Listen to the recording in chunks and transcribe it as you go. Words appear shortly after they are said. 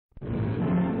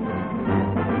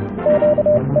Hello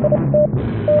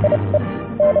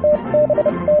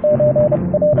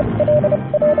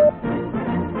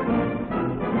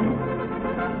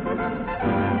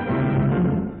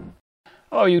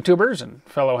YouTubers and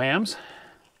fellow hams.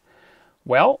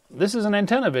 Well, this is an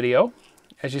antenna video.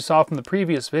 As you saw from the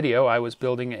previous video, I was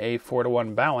building a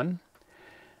 4-to-1 Balun,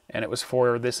 and it was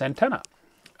for this antenna.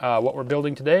 What we're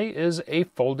building today is a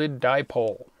folded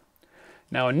dipole.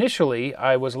 Now initially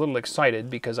I was a little excited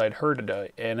because I'd heard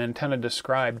an antenna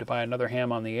described by another ham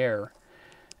on the air,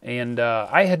 and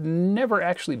I had never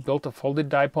actually built a folded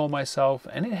dipole myself,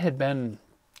 and it had been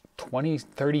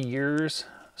 20-30 years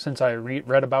since I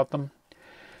read about them.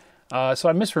 So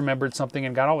I misremembered something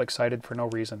and got all excited for no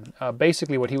reason.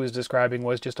 Basically what he was describing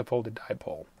was just a folded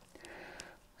dipole.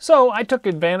 So I took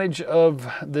advantage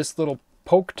of this little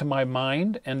poke to my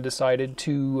mind and decided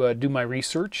to do my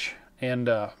research and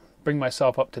bring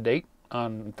myself up to date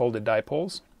on folded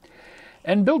dipoles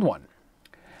and build one.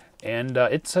 And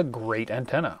it's a great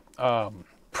antenna.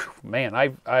 Man,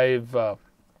 I've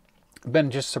been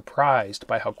just surprised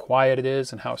by how quiet it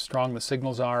is and how strong the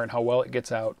signals are and how well it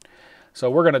gets out.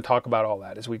 So we're going to talk about all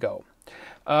that as we go.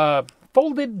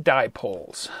 Folded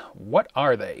dipoles. What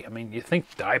are they? I mean, you think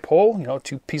dipole, you know,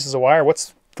 two pieces of wire.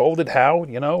 What's folded how?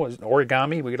 You know, is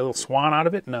origami, we get a little swan out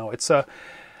of it? No, it's a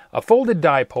folded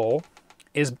dipole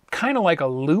is kind of like a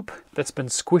loop that's been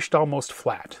squished almost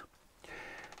flat.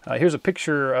 Here's a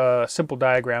picture, a simple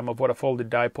diagram of what a folded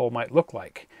dipole might look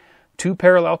like. Two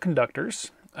parallel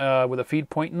conductors with a feed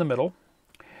point in the middle,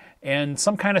 and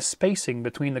some kind of spacing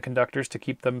between the conductors to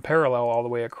keep them parallel all the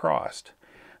way across.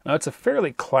 Now it's a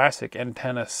fairly classic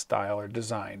antenna style or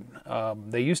design.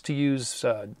 They used to use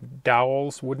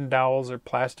dowels, wooden dowels, or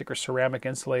plastic or ceramic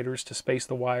insulators to space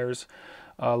the wires.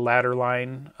 Ladder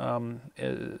line,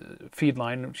 feed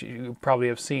line, which you probably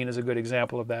have seen is a good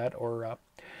example of that, or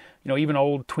you know, even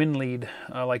old twin lead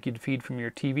like you'd feed from your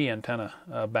TV antenna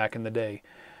back in the day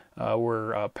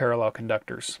were parallel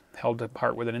conductors held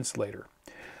apart with an insulator.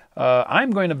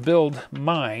 I'm going to build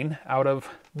mine out of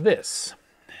this.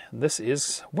 This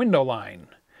is window line,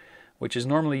 which is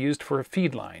normally used for a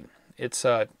feed line. It's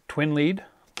a twin lead,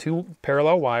 two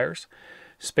parallel wires,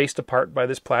 spaced apart by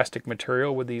this plastic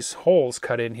material with these holes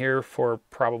cut in here for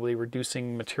probably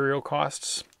reducing material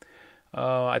costs.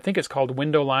 I think it's called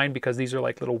window line because these are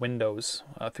like little windows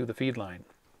through the feed line.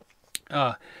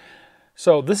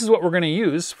 So this is what we're going to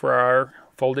use for our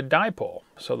folded dipole.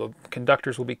 So the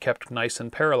conductors will be kept nice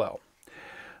and parallel.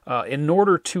 In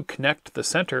order to connect the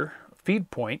center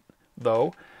feed point,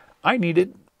 though, I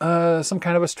needed some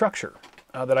kind of a structure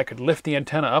that I could lift the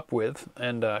antenna up with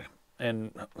and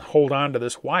hold on to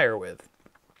this wire with.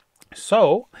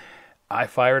 So I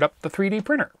fired up the 3D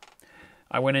printer.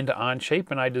 I went into Onshape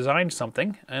and I designed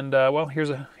something, and well, here's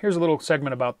a little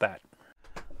segment about that.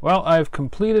 Well, I've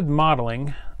completed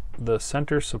modeling the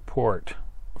center support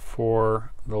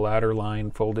for the ladder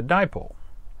line folded dipole.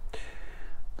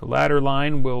 The ladder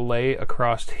line will lay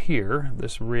across here.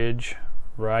 This ridge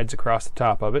rides across the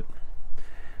top of it.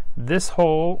 This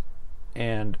hole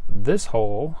and this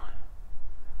hole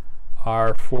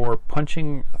are for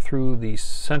punching through the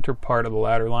center part of the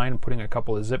ladder line and putting a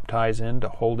couple of zip ties in to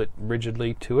hold it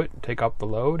rigidly to it and take up the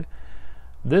load.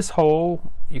 This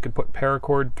hole you could put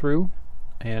paracord through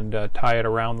and tie it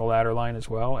around the ladder line as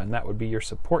well, and that would be your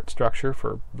support structure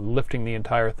for lifting the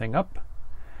entire thing up.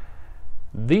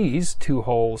 These two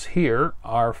holes here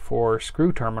are for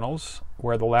screw terminals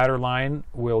where the ladder line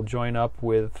will join up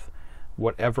with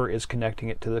whatever is connecting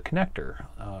it to the connector.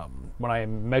 When I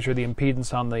measure the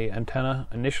impedance on the antenna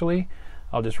initially,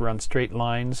 I'll just run straight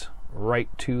lines right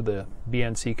to the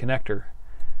BNC connector,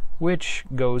 which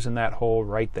goes in that hole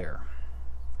right there.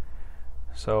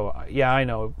 So yeah, I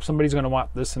know somebody's going to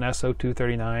want this in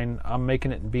SO239. I'm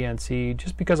making it in BNC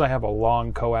just because I have a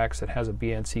long coax that has a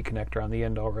BNC connector on the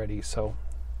end already, so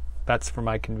that's for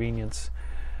my convenience.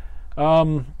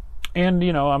 And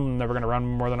you know, I'm never going to run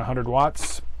more than 100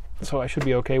 watts, so I should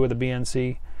be okay with a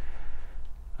BNC.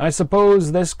 I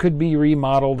suppose this could be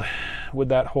remodeled with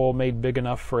that hole made big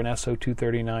enough for an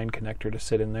SO239 connector to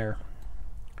sit in there.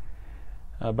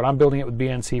 But I'm building it with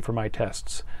BNC for my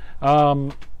tests.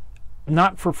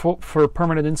 Not for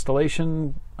permanent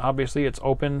installation. Obviously it's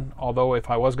open, although if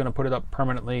I was going to put it up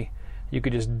permanently, you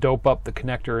could just dope up the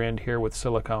connector end here with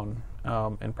silicone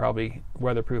and probably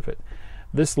weatherproof it.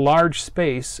 This large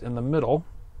space in the middle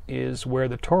is where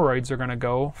the toroids are going to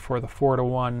go for the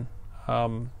 4-to-1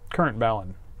 current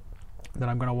Balun that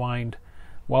I'm going to wind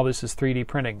while this is 3D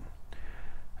printing.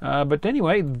 But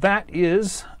anyway, that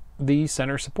is the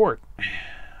center support.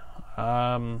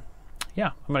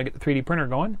 Yeah, I'm going to get the 3D printer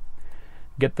going,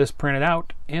 get this printed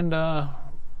out, and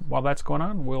while that's going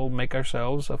on, we'll make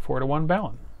ourselves a 4-to-1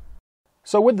 Balun.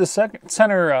 So with the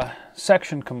center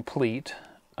section complete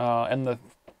and the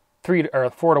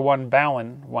 4-to-1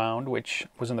 Balun wound, which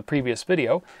was in the previous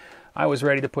video, I was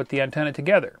ready to put the antenna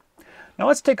together. Now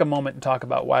let's take a moment and talk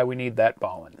about why we need that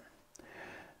Balun.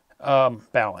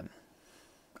 Balun.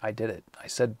 I did it. I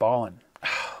said Balun.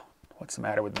 What's the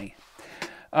matter with me?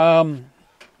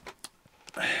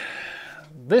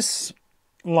 This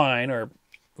line, or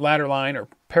ladder line, or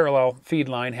parallel feed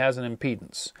line has an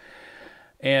impedance.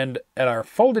 And at our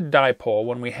folded dipole,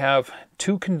 when we have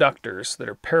two conductors that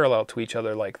are parallel to each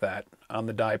other like that on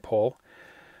the dipole,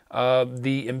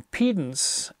 the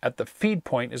impedance at the feed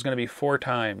point is going to be 4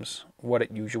 times what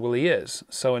it usually is.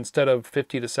 So instead of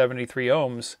 50 to 73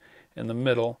 ohms in the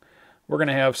middle, we're going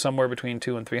to have somewhere between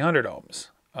 200 and 300 ohms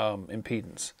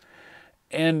impedance.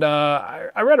 And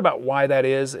I read about why that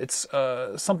is. It's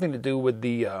something to do with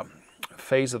the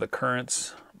phase of the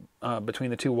currents between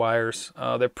the two wires.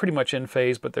 They're pretty much in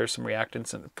phase, but there's some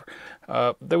reactance. And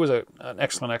there was an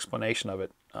excellent explanation of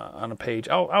it on a page.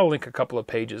 I'll link a couple of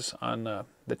pages on the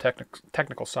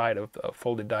technical side of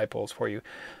folded dipoles for you.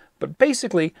 But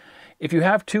basically, if you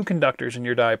have two conductors in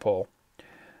your dipole,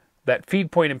 that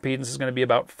feed point impedance is going to be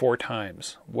about 4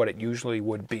 times what it usually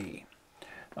would be.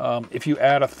 If you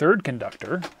add a third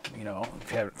conductor,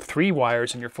 if you have 3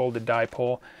 wires in your folded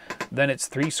dipole, then it's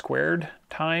 3 squared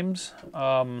times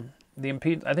the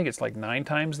impedance. I think it's like 9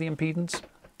 times the impedance.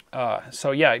 So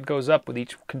yeah, it goes up with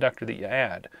each conductor that you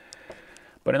add.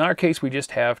 But in our case, we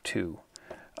just have 2.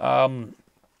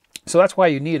 So that's why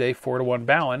you need a 4-to-1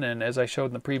 Balun, and as I showed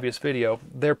in the previous video,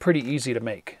 they're pretty easy to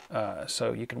make.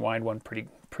 So you can wind one pretty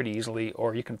easily,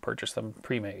 or you can purchase them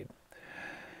pre-made.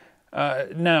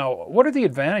 Now, what are the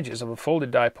advantages of a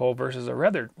folded dipole versus a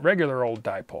regular old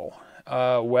dipole?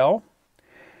 Well,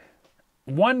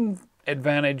 one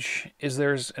advantage is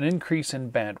there's an increase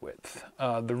in bandwidth.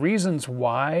 The reasons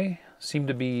why seem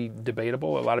to be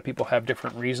debatable. A lot of people have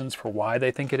different reasons for why they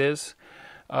think it is.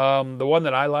 The one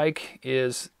that I like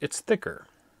is it's thicker.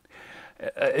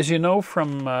 As you know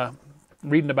from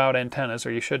reading about antennas,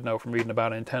 or you should know from reading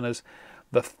about antennas,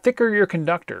 the thicker your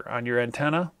conductor on your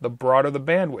antenna, the broader the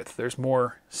bandwidth. There's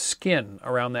more skin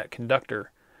around that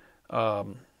conductor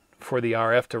for the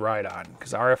RF to ride on,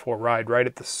 because RF will ride right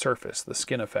at the surface, the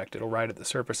skin effect. It'll ride at the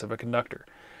surface of a conductor.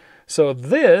 So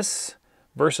this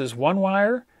versus one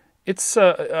wire, it's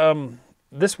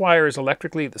this wire is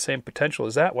electrically the same potential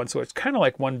as that one, so it's kind of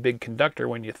like one big conductor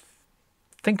when you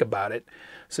think about it.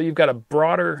 So you've got a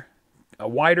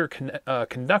wider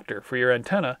conductor for your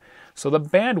antenna, so the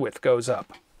bandwidth goes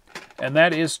up, and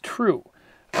that is true.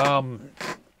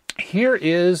 Here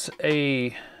is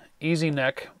a easy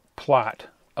neck plot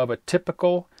of a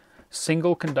typical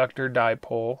single conductor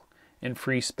dipole in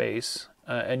free space,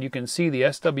 and you can see the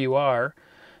SWR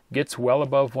gets well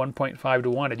above 1.5 to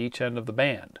 1 at each end of the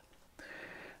band.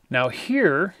 Now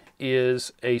here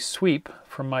is a sweep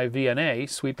from my VNA,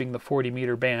 sweeping the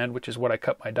 40-meter band, which is what I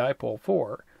cut my dipole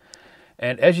for.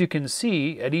 And as you can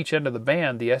see, at each end of the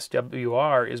band, the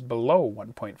SWR is below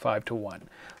 1.5 to 1.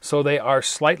 So they are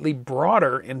slightly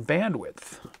broader in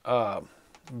bandwidth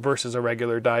versus a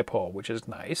regular dipole, which is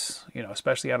nice,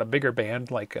 especially on a bigger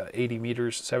band like 80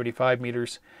 meters, 75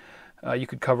 meters. You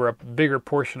could cover a bigger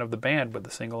portion of the band with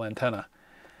a single antenna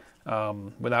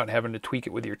without having to tweak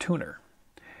it with your tuner.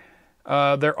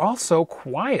 They're also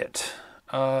quiet.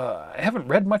 I haven't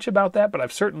read much about that, but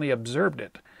I've certainly observed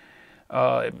it.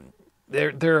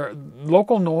 They're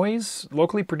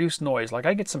locally produced noise. Like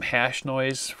I get some hash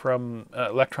noise from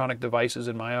electronic devices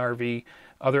in my RV,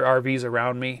 other RVs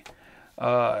around me.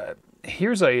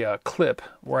 Here's a clip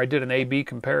where I did an A-B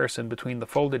comparison between the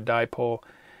folded dipole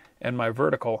and my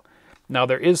vertical. Now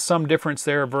there is some difference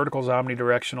there. A vertical is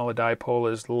omnidirectional, a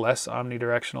dipole is less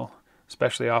omnidirectional,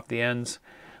 especially off the ends.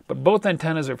 But both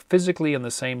antennas are physically in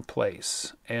the same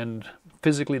place and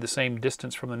physically the same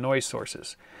distance from the noise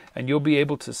sources. And you'll be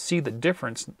able to see the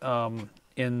difference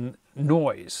in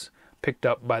noise picked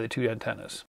up by the two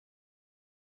antennas.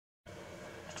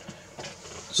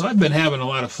 So I've been having a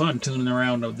lot of fun tuning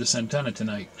around with this antenna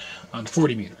tonight on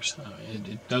 40 meters.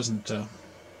 It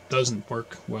doesn't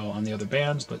work well on the other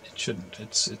bands, but it shouldn't.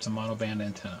 It's a monoband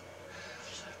antenna.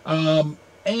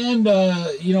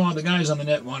 The guys on the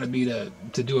net wanted me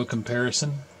to do a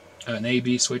comparison, an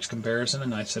A-B switch comparison,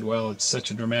 and I said, well, it's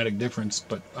such a dramatic difference,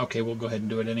 but okay, we'll go ahead and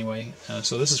do it anyway.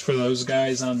 So this is for those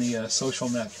guys on the social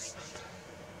net.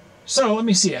 So let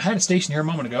me see. I had a station here a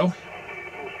moment ago.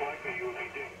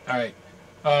 All right.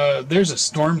 There's a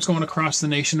storm's going across the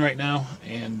nation right now,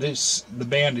 and the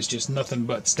band is just nothing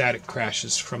but static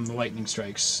crashes from the lightning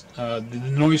strikes. The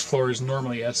noise floor is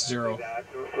normally S0.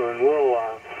 and we'll...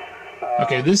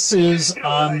 Okay, this is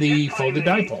on the folded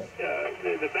dipole.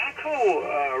 The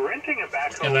backhoe, renting a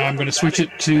backhoe... And I'm going to switch it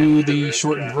to the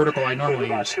shortened vertical I normally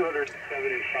use. $275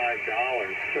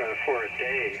 for a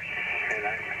day. And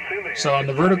I'm assuming So on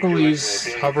the vertical,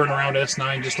 he's hovering around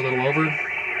S9, just a little over.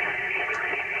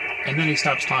 And then he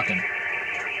stops talking.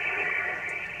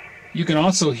 You can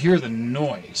also hear the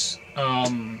noise.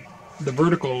 The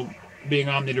vertical, being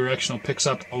omnidirectional, picks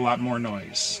up a lot more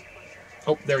noise.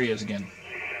 Oh, there he is again.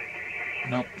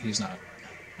 Nope, he's not.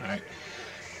 All right.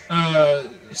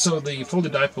 So the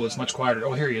folded dipole is much quieter.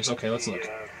 Oh, here he is. Okay, let's look.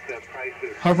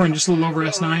 Hovering just a little over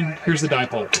S9. Here's the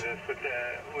dipole.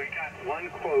 We got one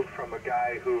quote from a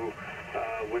guy who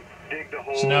would dig the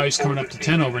hole. So now he's coming up to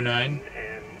 10 over 9.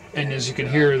 And as you can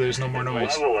hear, there's no more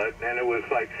noise. Level it, and it was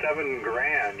like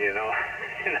 $7,000, you know.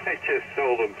 And I just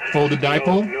told him. Folded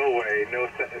dipole? No way, no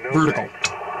vertical.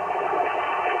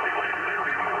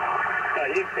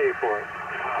 He'd pay for it.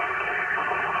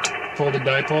 Folded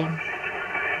dipole.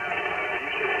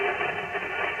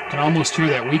 Can almost hear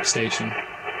that weak station.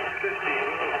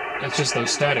 It's just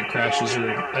those static crashes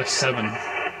or S7.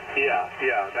 Yeah,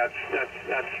 that's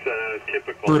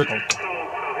typical. Vertical. So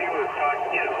he was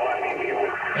talking, you know, I mean, he was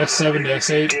S7 to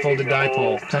S8, folded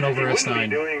dipole, 10 over S9.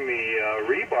 doing the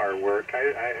rebar work,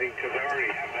 I think, because I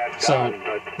already have that So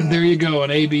done. But there you go,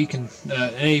 an A/B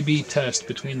test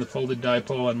between the folded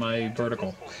dipole and my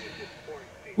vertical.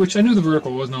 Which I knew the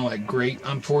vertical wasn't all that great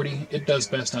on 40. It does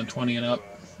best on 20 and up,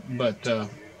 but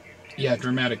yeah,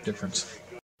 dramatic difference.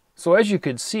 So as you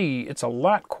could see, it's a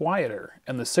lot quieter,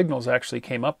 and the signals actually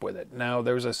came up with it. Now,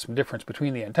 there was some difference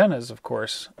between the antennas, of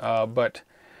course, but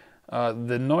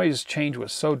the noise change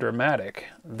was so dramatic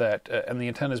that, and the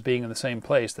antennas being in the same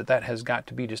place, that has got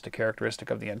to be just a characteristic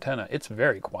of the antenna. It's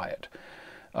very quiet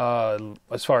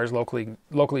as far as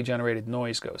locally generated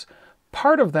noise goes.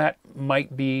 Part of that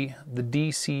might be the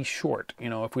DC short. You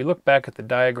know, if we look back at the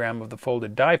diagram of the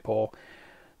folded dipole,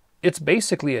 it's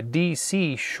basically a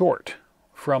DC short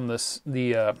from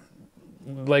the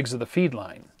legs of the feed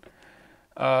line.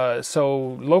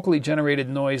 So locally generated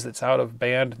noise that's out of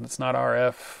band, that's not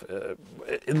RF,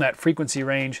 in that frequency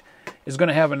range, is going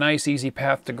to have a nice easy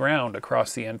path to ground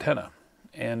across the antenna.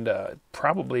 And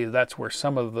probably that's where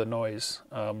some of the noise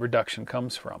reduction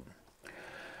comes from.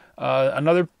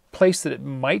 Another place that it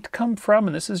might come from,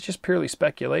 and this is just purely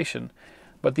speculation,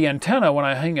 but the antenna, when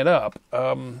I hang it up,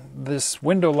 this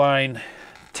window line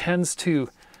tends to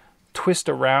twist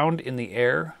around in the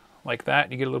air like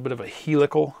that. You get a little bit of a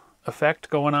helical effect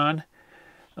going on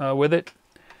with it.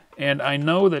 And I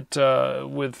know that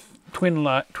with twin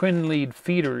lead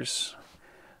feeders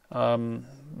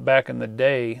back in the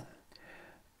day,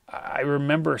 I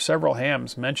remember several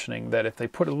hams mentioning that if they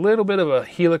put a little bit of a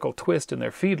helical twist in their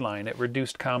feed line, it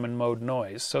reduced common mode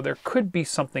noise. So there could be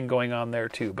something going on there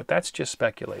too, but that's just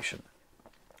speculation.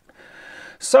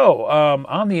 So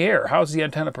on the air, how's the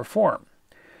antenna perform?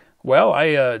 Well, I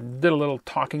did a little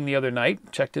talking the other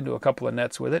night, checked into a couple of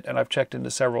nets with it, and I've checked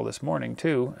into several this morning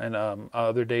too, and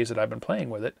other days that I've been playing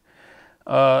with it.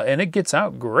 And it gets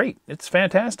out great. It's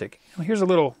fantastic. Here's a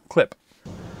little clip.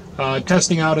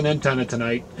 Testing out an antenna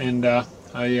tonight, and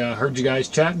I heard you guys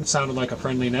chatting. It sounded like a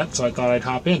friendly net, so I thought I'd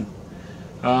hop in.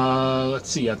 Let's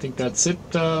see, I think that's it.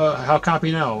 How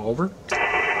copy now? Over?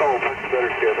 oh, much better,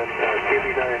 Kevin.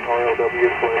 KB9 RLW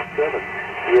 27.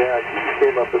 Yeah, you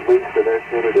came up at least an inch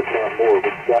minute, if not more,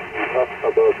 which got you up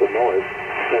above the noise.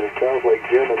 And it sounds like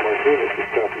Jim and Martinez is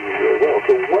copying you very well.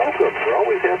 So welcome. We're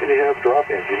always happy to have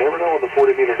drop-ins. You never know on the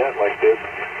 40-meter net like this.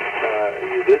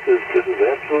 This is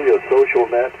absolutely a social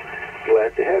net.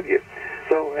 Glad to have you.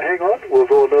 So hang on. We'll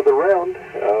go another round.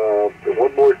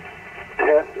 One more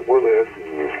test.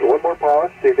 One more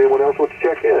pause. See if anyone else wants to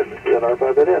check in. Then our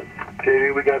 5 in.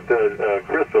 JD, we got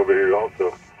Chris over here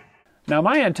also. Now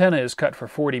my antenna is cut for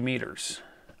 40 meters.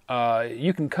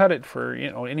 You can cut it for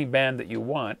any band that you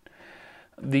want.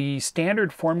 The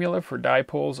standard formula for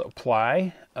dipoles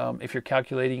apply if you're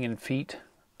calculating in feet.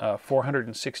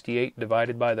 468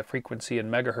 divided by the frequency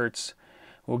in megahertz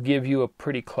will give you a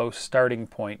pretty close starting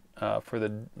point for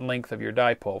the length of your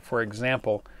dipole. For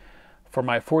example, for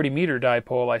my 40-meter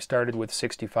dipole, I started with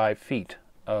 65 feet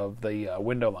of the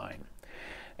window line.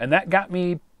 And that got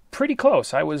me pretty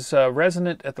close. I was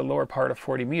resonant at the lower part of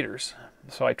 40 meters.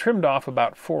 So I trimmed off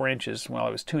about 4 inches while I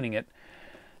was tuning it.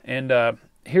 And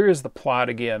here is the plot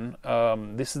again.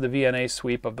 This is the VNA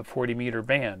sweep of the 40-meter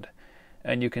band.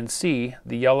 And you can see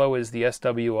the yellow is the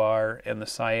SWR and the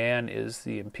cyan is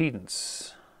the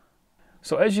impedance.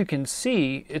 So as you can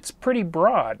see, it's pretty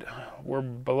broad. We're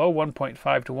below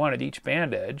 1.5 to 1 at each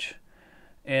band edge,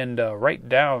 and right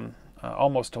down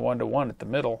almost to 1 to 1 at the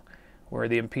middle. where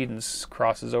the impedance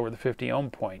crosses over the 50 ohm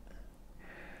point.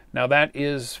 Now that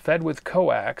is fed with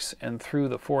coax and through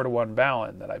the 4-to-1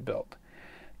 Balun that I built.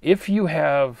 If you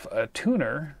have a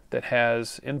tuner that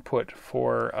has input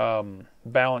for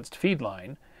balanced feed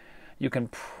line, you can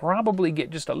probably get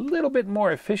just a little bit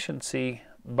more efficiency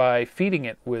by feeding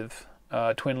it with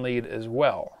twin lead as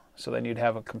well. So then you'd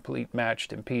have a complete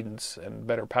matched impedance and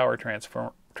better power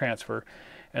transfer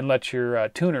and let your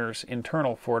tuner's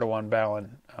internal 4-to-1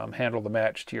 Balun handle the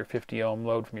match to your 50 ohm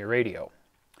load from your radio.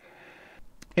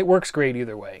 It works great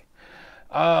either way.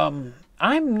 I'm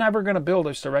never going to build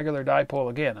just a regular dipole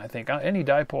again. I think any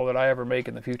dipole that I ever make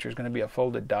in the future is going to be a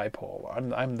folded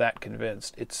dipole. I'm that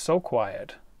convinced. It's so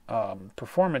quiet.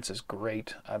 Performance is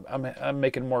great. I'm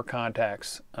making more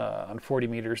contacts on 40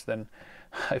 meters than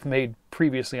I've made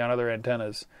previously on other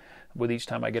antennas with each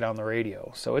time I get on the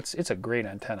radio. So it's a great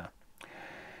antenna.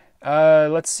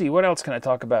 Let's see, what else can I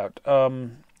talk about?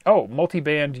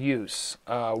 Multiband use.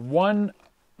 One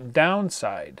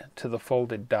downside to the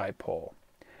folded dipole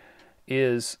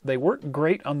is they work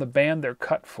great on the band they're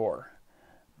cut for,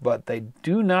 but they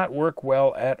do not work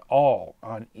well at all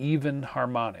on even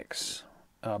harmonics,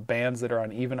 bands that are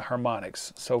on even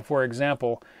harmonics. So for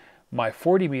example, my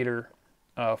 40 meter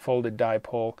folded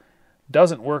dipole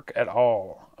doesn't work at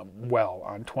all well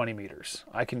on 20 meters.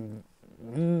 I can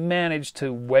manage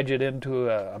to wedge it into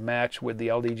a match with the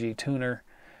LDG tuner,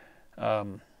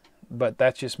 but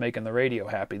that's just making the radio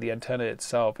happy. The antenna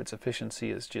itself, its efficiency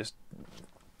is just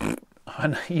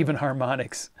on even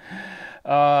harmonics.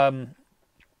 There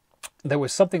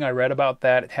was something I read about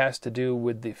that. It has to do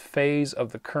with the phase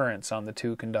of the currents on the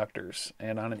two conductors,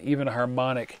 and on an even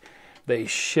harmonic they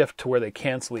shift to where they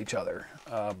cancel each other.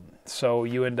 So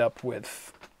you end up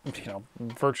with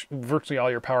virtually all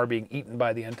your power being eaten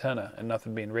by the antenna and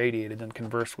nothing being radiated, and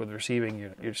converse with receiving,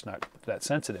 you're just not that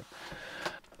sensitive.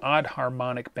 Odd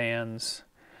harmonic bands,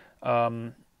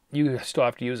 you still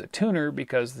have to use a tuner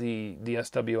because the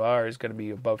SWR is going to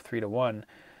be above 3-to-1,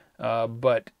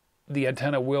 but the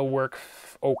antenna will work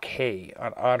okay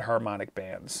on odd harmonic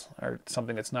bands, or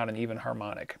something that's not an even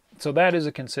harmonic. So that is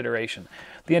a consideration.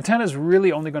 The antenna is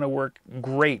really only going to work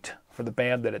great for the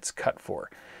band that it's cut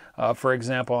for. For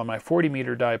example, on my 40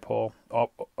 meter dipole,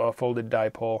 folded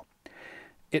dipole,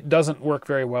 it doesn't work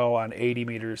very well on 80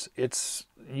 meters. It's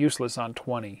useless on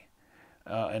 20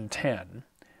 and 10.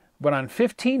 But on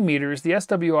 15 meters, the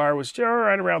SWR was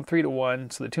right around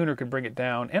 3-to-1, so the tuner could bring it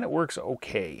down, and it works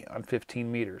okay on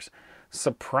 15 meters.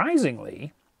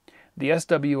 Surprisingly, the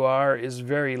SWR is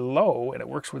very low, and it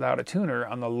works without a tuner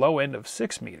on the low end of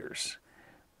 6 meters.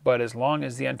 But as long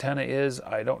as the antenna is,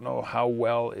 I don't know how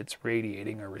well it's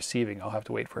radiating or receiving. I'll have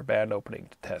to wait for a band opening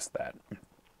to test that.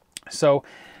 So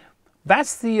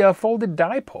that's the folded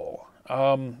dipole.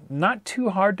 Not too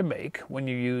hard to make when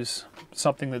you use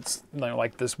something that's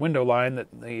like this window line that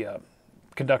the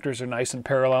conductors are nice and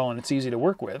parallel and it's easy to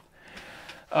work with.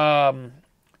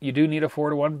 You do need a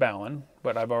 4-to-1 Balun,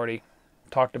 but I've already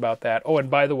talked about that. Oh, and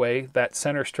by the way, that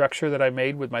center structure that I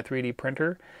made with my 3D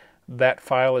printer, that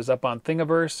file is up on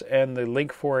Thingiverse, and the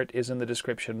link for it is in the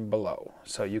description below.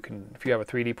 So you can, if you have a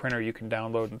 3D printer, you can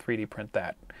download and 3D print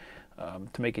that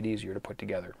to make it easier to put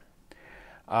together.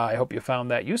 I hope you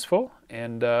found that useful,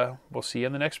 and we'll see you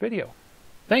in the next video.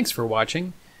 Thanks for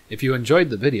watching. If you enjoyed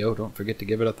the video, don't forget to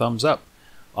give it a thumbs up.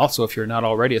 Also, if you're not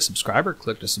already a subscriber,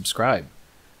 click to subscribe.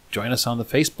 Join us on the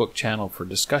Facebook channel for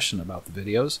discussion about the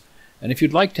videos. And if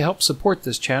you'd like to help support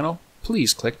this channel,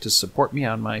 please click to support me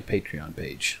on my Patreon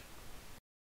page.